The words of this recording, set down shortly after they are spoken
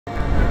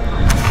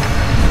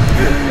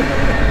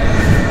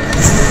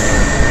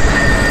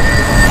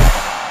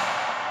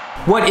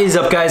What is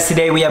up, guys?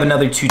 Today we have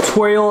another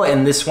tutorial,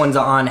 and this one's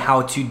on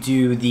how to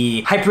do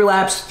the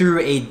hyperlapse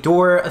through a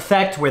door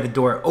effect where the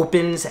door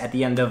opens at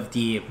the end of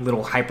the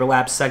little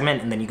hyperlapse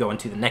segment and then you go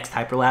into the next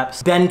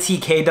hyperlapse. Benn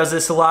TK does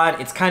this a lot.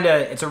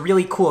 It's a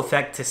really cool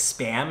effect to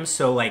spam,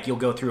 so like you'll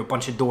go through a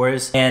bunch of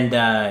doors and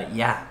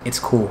yeah, it's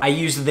cool. I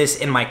used this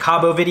in my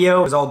Cabo video.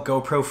 It was all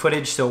GoPro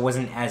footage, so it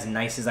wasn't as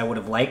nice as I would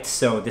have liked,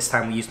 so this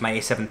time we used my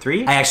A7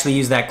 III. I actually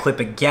used that clip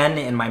again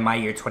in my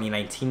Year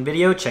 2019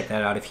 video. Check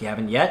that out if you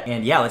haven't yet.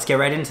 And yeah, let's get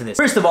right into this.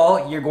 First of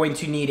all, you're going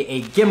to need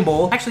a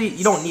gimbal. Actually,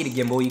 you don't need a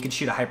gimbal. You can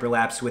shoot a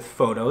hyperlapse with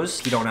photos.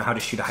 If you don't know how to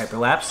shoot a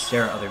hyperlapse,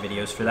 there are other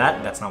videos for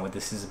that. That's not what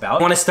this is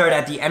about. You want to start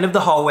at the end of the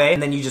hallway,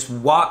 and then you just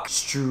walk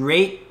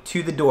straight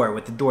to the door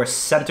with the door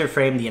center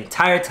frame the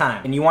entire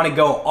time. And you want to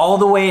go all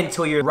the way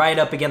until you're right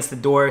up against the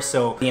door,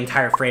 so the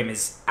entire frame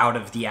is out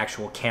of the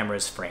actual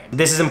camera's frame.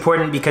 This is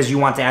important because you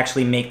want to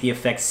actually make the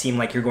effect seem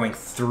like you're going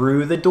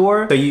through the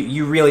door. So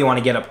you really want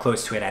to get up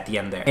close to it at the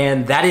end there.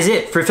 And that is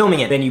it for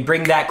filming it. Then you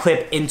bring that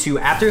clip into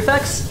After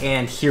Effects,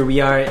 and here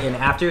we are in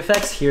After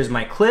Effects. Here's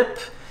my clip.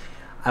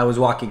 I was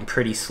walking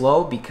pretty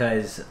slow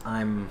because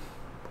I'm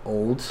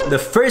old. The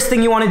first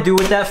thing you want to do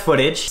with that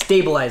footage,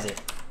 stabilize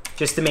it,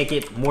 just to make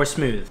it more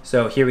smooth.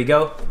 So here we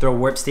go, throw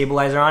warp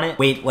stabilizer on it,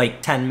 wait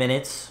like 10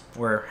 minutes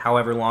or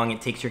however long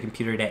it takes your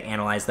computer to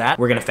analyze that.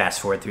 We're gonna fast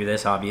forward through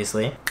this,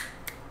 obviously.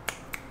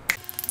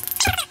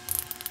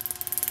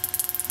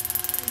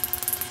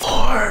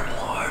 4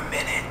 more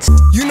minutes.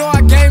 You know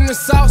I game the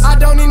sauce, I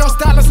don't need no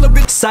stylist, little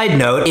bitch. Side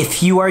note,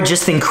 if you are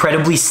just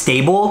incredibly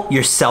stable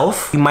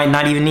yourself, you might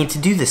not even need to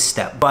do this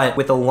step. But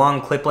with a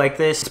long clip like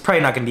this, it's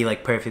probably not gonna be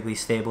like perfectly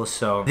stable,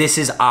 so this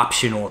is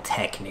optional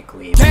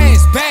technically.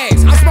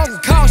 Bags, I'm smoking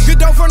cough, good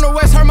dope from the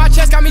west, hurt my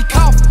chest, got me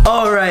cough.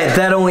 Alright,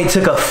 that only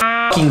took a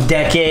fucking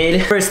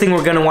decade. First thing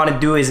we're gonna wanna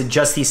do is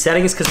adjust these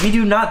settings because we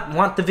do not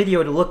want the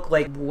video to look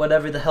like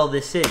whatever the hell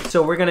this is.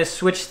 So we're gonna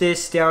switch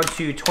this down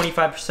to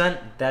 25%.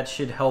 That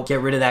should help get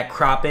rid of that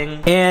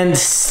cropping. And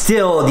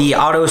still, the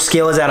auto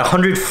scale is at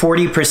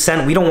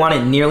 140%. We don't want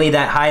it nearly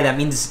that high. That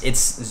means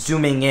it's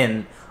zooming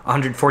in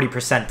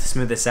 140% to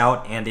smooth this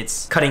out, and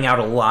it's cutting out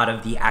a lot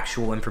of the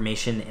actual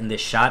information in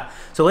this shot.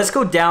 So let's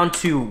go down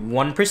to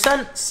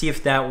 1%, see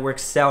if that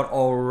works out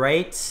all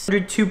right.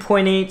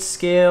 102.8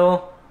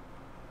 scale.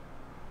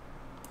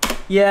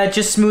 Yeah, it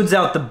just smooths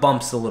out the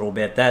bumps a little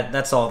bit.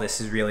 That's all this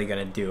is really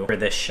gonna do for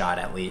this shot,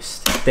 at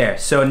least. There,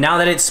 so now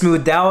that it's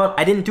smoothed out,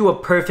 I didn't do a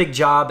perfect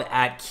job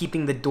at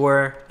keeping the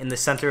door in the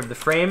center of the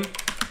frame.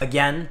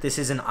 Again, this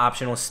is an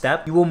optional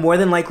step. You will more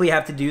than likely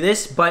have to do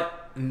this,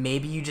 but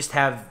maybe you just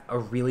have a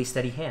really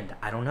steady hand.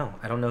 I don't know.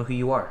 I don't know who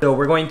you are. So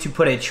we're going to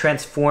put a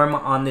transform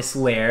on this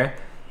layer.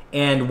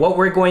 And what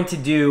we're going to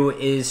do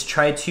is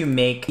try to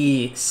make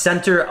the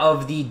center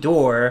of the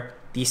door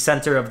the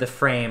center of the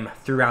frame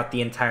throughout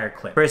the entire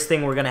clip. First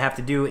thing we're gonna have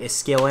to do is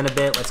scale in a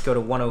bit. Let's go to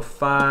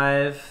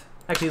 105.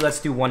 Actually, let's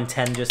do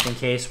 110 just in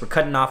case. We're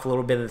cutting off a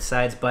little bit of the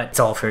sides, but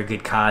it's all for a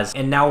good cause.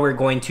 And now we're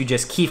going to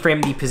just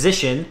keyframe the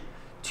position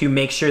to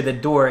make sure the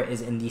door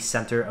is in the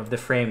center of the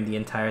frame the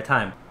entire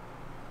time.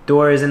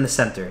 Door is in the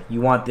center. You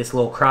want this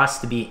little cross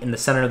to be in the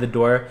center of the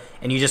door,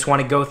 and you just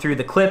want to go through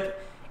the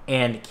clip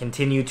and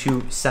continue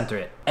to center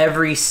it.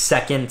 Every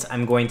second,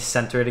 I'm going to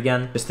center it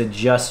again. Just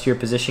adjust your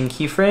position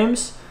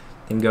keyframes,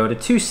 then go to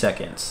 2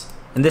 seconds.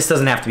 And this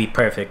doesn't have to be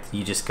perfect.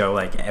 You just go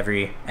like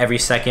every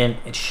second.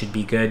 It should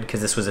be good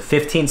because this was a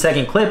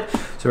 15-second clip,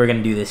 so we're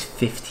gonna do this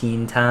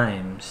 15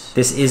 times.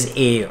 This is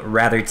a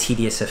rather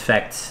tedious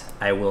effect,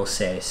 I will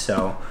say,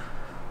 so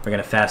we're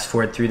gonna fast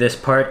forward through this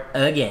part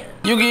again.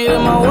 You get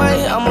in my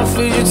way, I'ma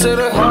feed you to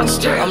the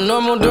monster. I'm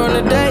normal during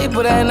the day,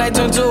 but at night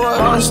turn to a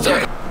monster.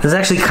 This is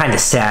actually kind of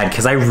sad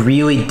because I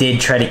really did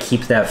try to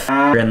keep that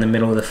in the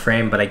middle of the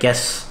frame, but I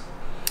guess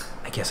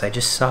I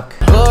just suck.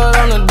 Blood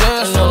on the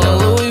dance on the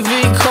Louis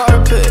V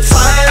carpet.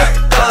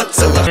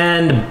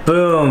 And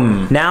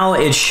boom. Now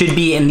it should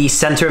be in the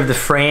center of the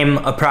frame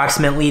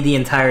approximately the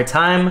entire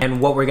time. And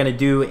what we're gonna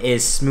do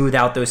is smooth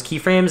out those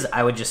keyframes.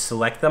 I would just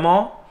select them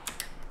all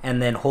and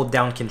then hold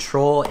down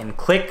Control and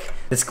click.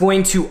 It's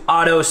going to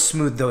auto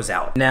smooth those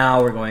out.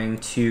 Now we're going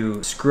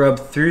to scrub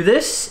through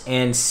this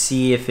and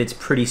see if it's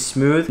pretty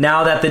smooth.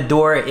 Now that the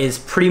door is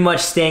pretty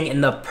much staying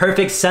in the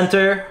perfect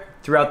center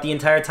throughout the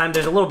entire time,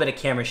 there's a little bit of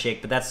camera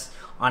shake, but that's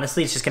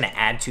honestly, it's just gonna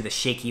add to the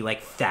shaky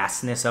like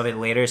fastness of it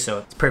later, so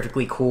it's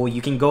perfectly cool.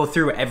 You can go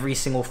through every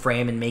single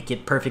frame and make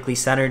it perfectly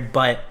centered,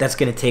 but that's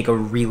gonna take a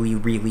really,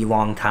 really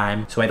long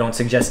time, so I don't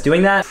suggest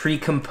doing that.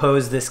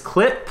 Pre-compose this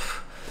clip,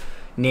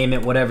 name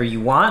it whatever you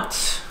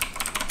want,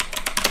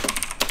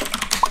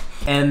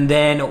 and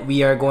then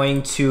we are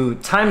going to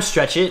time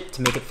stretch it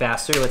to make it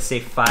faster. Let's say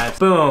 5.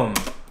 Boom,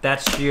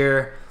 that's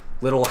your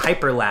little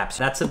hyperlapse.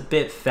 That's a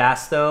bit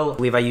fast though. I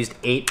believe I used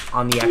 8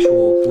 on the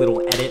actual little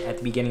edit at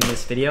the beginning of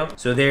this video.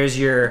 So there's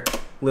your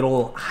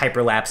little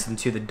hyperlapse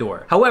into the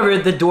door. However,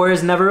 the door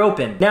is never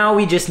open. Now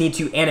we just need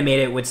to animate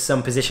it with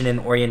some position and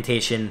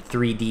orientation,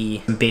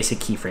 3D, and basic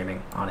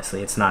keyframing.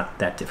 Honestly, it's not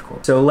that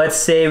difficult. So let's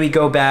say we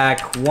go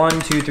back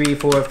 1, 2, 3,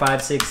 4,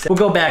 5, 6, 7.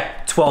 We'll go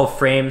back 12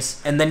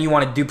 frames, and then you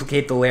want to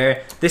duplicate the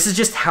layer. This is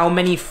just how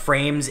many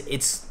frames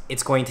it's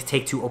going to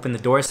take to open the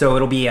door. So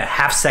it'll be a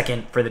 ½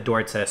 second for the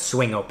door to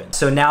swing open.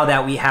 So now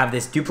that we have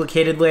this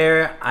duplicated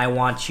layer, I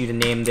want you to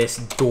name this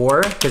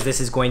door, because this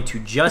is going to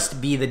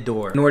just be the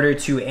door. In order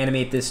to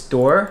animate this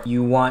door,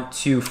 you want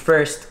to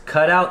first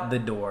cut out the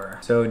door.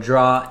 So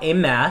draw a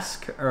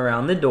mask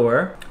around the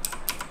door,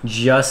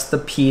 just the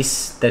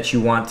piece that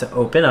you want to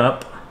open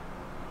up.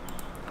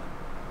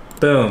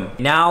 Boom.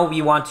 Now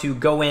we want to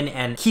go in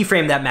and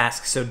keyframe that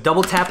mask. So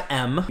double tap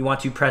M. You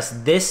want to press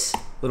this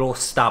little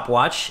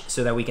stopwatch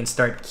so that we can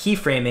start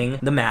keyframing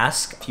the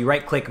mask. If you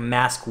right click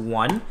mask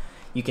 1,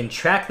 you can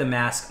track the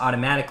mask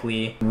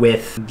automatically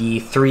with the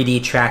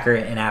 3D tracker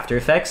in After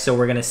Effects. So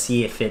we're gonna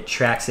see if it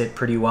tracks it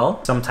pretty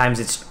well. Sometimes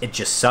it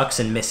just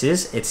sucks and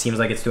misses. It seems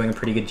like it's doing a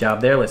pretty good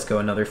job there. Let's go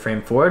another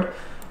frame forward,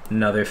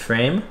 another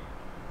frame.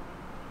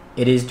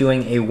 It is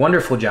doing a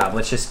wonderful job.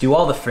 Let's just do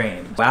all the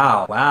frames.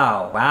 Wow,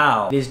 wow,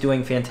 wow. It is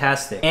doing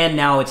fantastic. And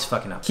now it's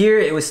fucking up. Here,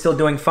 it was still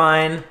doing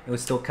fine. It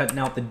was still cutting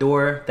out the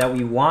door that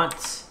we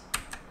want.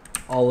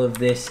 All of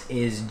this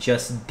is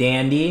just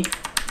dandy.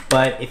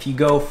 But if you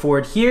go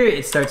forward here,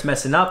 it starts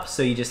messing up.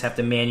 So you just have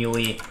to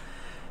manually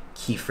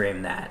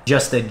keyframe that.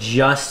 Just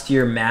adjust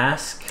your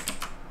mask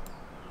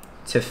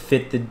to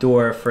fit the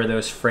door for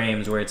those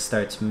frames where it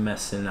starts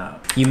messing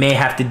up. You may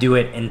have to do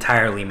it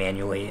entirely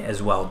manually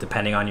as well,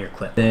 depending on your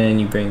clip. Then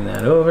you bring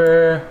that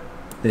over.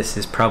 This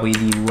is probably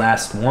the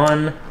last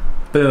one.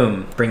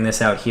 Boom, bring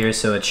this out here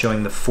so it's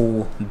showing the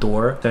full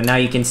door. So now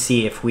you can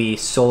see if we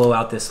solo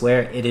out this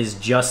layer, it is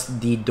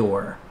just the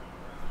door.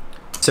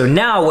 So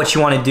now what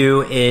you want to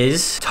do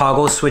is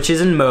toggle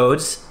switches and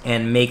modes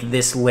and make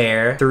this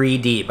layer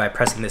 3D by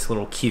pressing this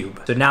little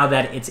cube. So now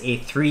that it's a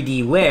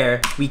 3D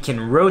layer, we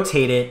can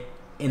rotate it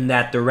in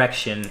that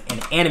direction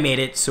and animate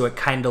it so it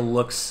kind of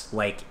looks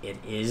like it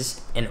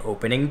is an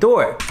opening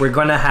door. We're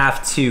gonna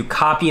have to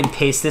copy and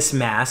paste this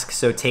mask.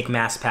 So take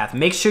mask path.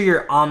 Make sure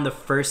you're on the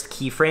first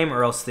keyframe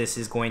or else this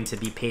is going to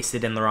be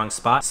pasted in the wrong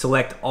spot.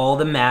 Select all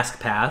the mask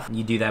path.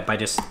 You do that by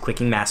just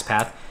clicking mask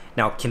path.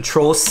 Now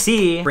Control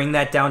C, bring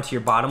that down to your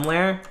bottom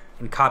layer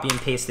and copy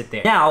and paste it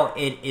there. Now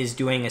it is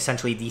doing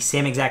essentially the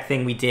same exact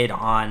thing we did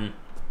on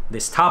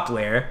this top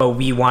layer, but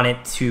we want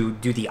it to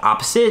do the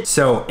opposite.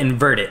 So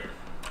invert it.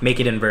 Make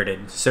it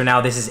inverted. So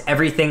now this is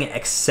everything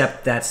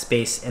except that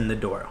space in the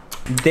door.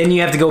 Then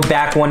you have to go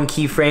back one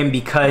keyframe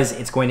because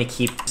it's going to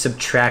keep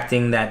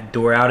subtracting that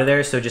door out of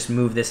there. So just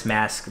move this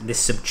mask, this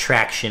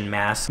subtraction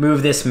mask,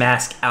 move this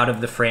mask out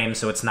of the frame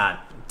so it's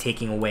not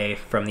taking away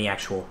from the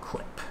actual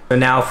clip. So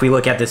now if we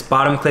look at this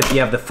bottom clip,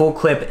 you have the full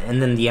clip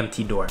and then the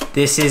empty door.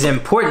 This is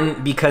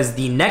important because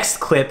the next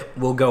clip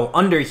will go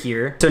under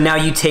here. So now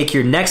you take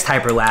your next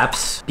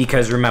hyperlapse,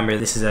 because remember,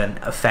 this is an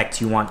effect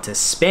you want to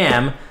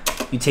spam.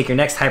 You take your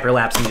next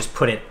hyperlapse and just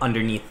put it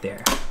underneath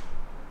there.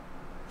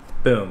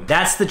 Boom.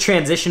 That's the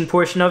transition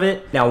portion of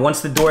it. Now,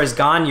 once the door is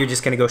gone, you're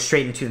just gonna go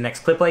straight into the next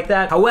clip like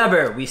that.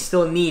 However, we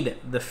still need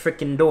the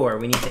frickin' door.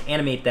 We need to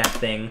animate that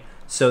thing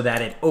so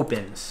that it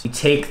opens. You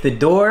take the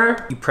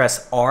door, you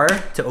press R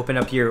to open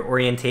up your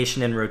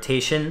orientation and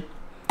rotation.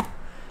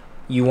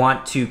 You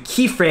want to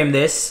keyframe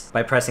this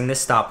by pressing this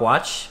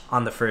stopwatch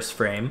on the first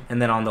frame.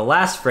 And then on the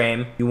last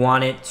frame, you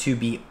want it to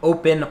be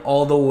open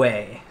all the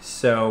way.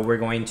 So we're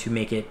going to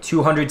make it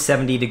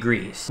 270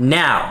 degrees.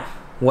 Now,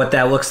 what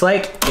that looks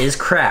like is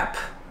crap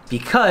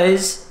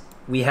because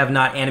we have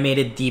not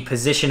animated the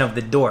position of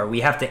the door.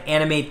 We have to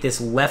animate this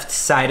left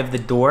side of the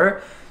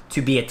door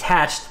to be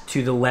attached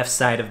to the left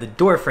side of the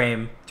door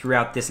frame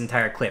throughout this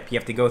entire clip. You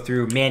have to go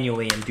through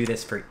manually and do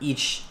this for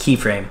each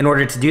keyframe. In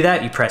order to do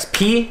that, you press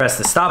P, press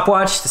the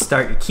stopwatch to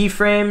start your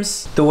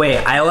keyframes. The way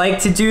I like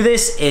to do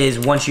this is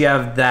once you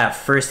have that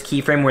first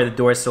keyframe where the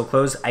door is still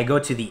closed, I go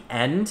to the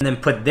end and then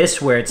put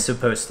this where it's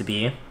supposed to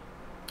be.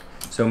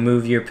 So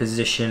move your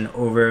position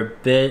over a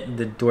bit.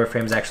 The door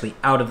frame's actually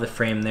out of the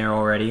frame there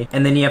already.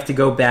 And then you have to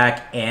go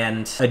back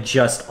and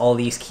adjust all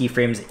these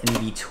keyframes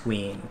in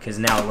between because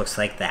now it looks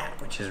like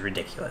that, which is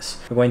ridiculous.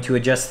 We're going to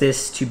adjust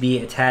this to be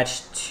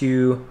attached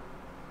to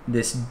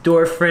this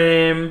door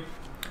frame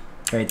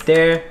right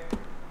there.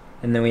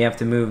 And then we have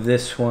to move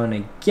this one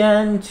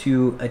again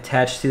to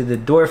attach to the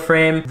door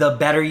frame. The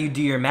better you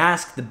do your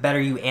mask, the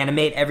better you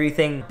animate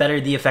everything, the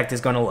better the effect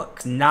is gonna look.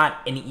 It's not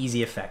an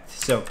easy effect.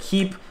 So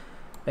keep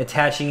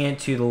attaching it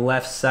to the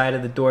left side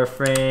of the door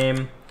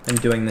frame. I'm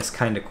doing this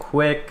kind of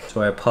quick,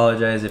 so I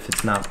apologize if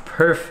it's not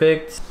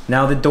perfect.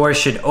 Now the door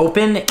should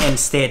open and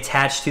stay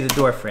attached to the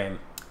door frame.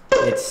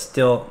 It's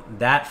still,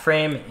 that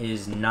frame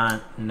is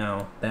not,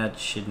 no, that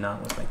should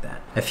not look like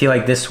that. I feel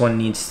like this one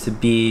needs to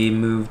be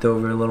moved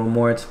over a little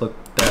more to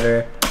look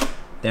better.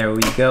 There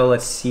we go,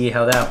 let's see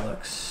how that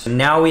looks.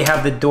 Now we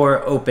have the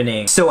door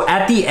opening. So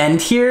at the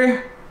end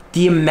here,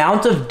 the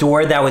amount of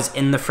door that was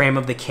in the frame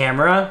of the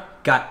camera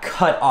got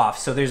cut off.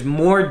 So there's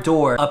more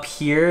door up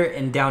here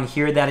and down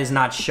here that is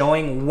not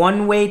showing.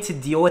 One way to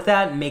deal with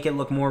that and make it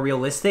look more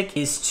realistic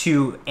is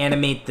to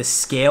animate the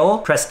scale.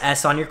 Press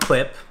S on your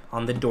clip,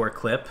 on the door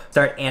clip.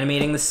 Start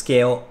animating the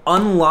scale.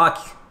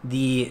 Unlock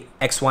the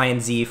X, Y,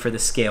 and Z for the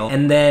scale.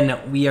 And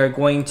then we are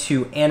going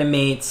to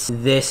animate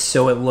this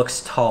so it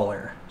looks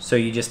taller. So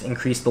you just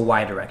increase the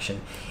Y direction.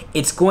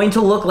 It's going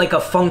to look like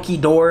a funky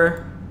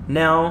door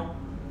now,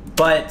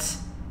 but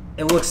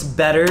it looks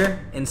better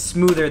and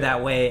smoother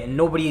that way, and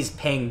nobody's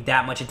paying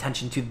that much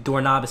attention to the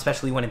doorknob,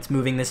 especially when it's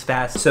moving this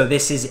fast. So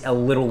this is a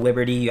little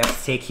liberty you have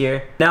to take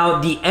here. Now,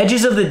 the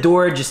edges of the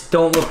door just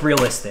don't look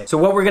realistic. So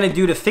what we're gonna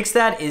do to fix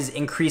that is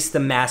increase the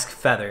mask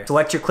feather.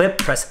 Select your clip,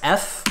 press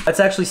F. Let's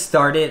actually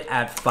start it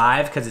at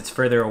 5 because it's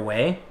further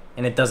away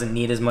and it doesn't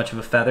need as much of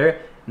a feather.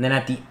 And then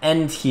at the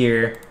end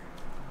here,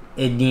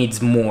 it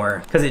needs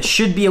more because it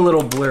should be a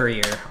little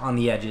blurrier on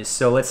the edges.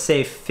 So let's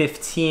say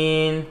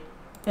 15,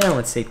 and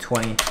let's say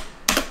 20.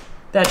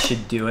 That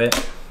should do it.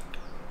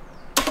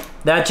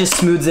 That just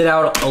smooths it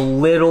out a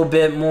little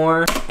bit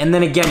more. And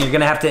then again, you're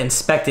gonna have to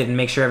inspect it and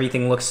make sure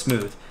everything looks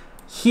smooth.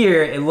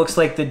 Here, it looks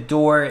like the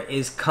door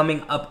is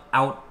coming up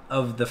out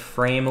of the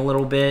frame a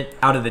little bit,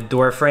 out of the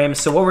door frame.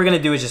 So what we're gonna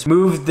do is just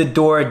move the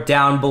door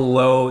down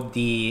below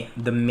the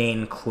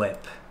main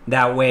clip.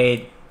 That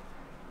way,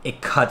 it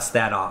cuts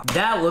that off.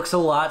 That looks a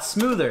lot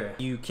smoother.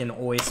 You can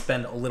always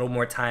spend a little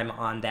more time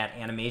on that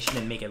animation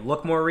and make it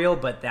look more real,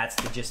 but that's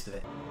the gist of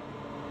it.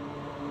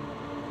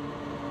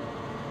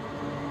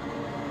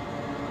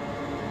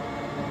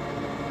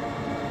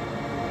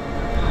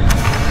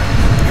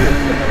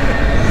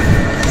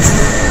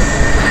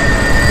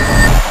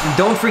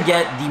 Don't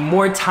forget, the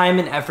more time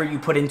and effort you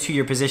put into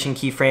your position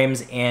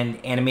keyframes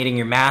and animating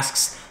your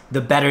masks,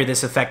 the better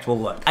this effect will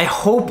look. I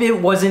hope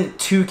it wasn't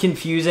too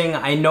confusing.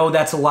 I know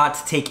that's a lot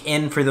to take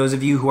in for those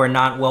of you who are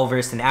not well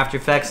versed in After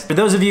Effects. For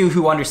those of you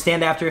who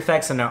understand After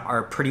Effects and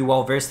are pretty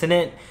well versed in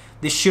it,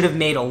 this should have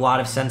made a lot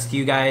of sense to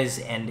you guys,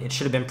 and it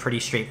should have been pretty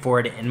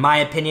straightforward. In my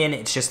opinion,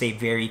 it's just a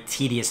very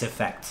tedious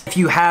effect. If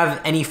you have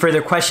any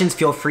further questions,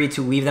 feel free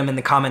to leave them in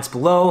the comments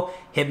below.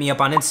 Hit me up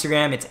on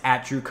Instagram, it's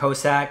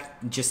 @DrewKocak.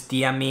 Just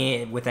DM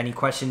me with any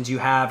questions you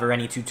have or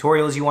any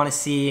tutorials you want to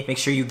see. Make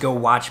sure you go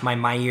watch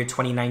my Year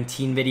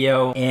 2019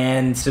 video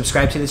and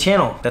subscribe to the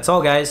channel. That's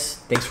all, guys.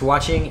 Thanks for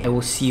watching, and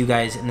we'll see you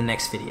guys in the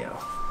next video.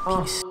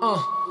 Peace.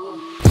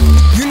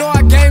 You know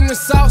I game the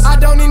sauce. I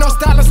don't need no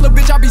stylist, little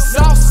bitch, I be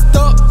sauced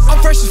up. I'm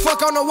fresh as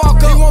fuck on the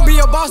walk up. He won't be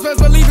a boss, best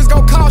believe it's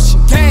gon' cost you.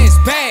 Gas,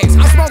 bags,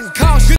 I smoke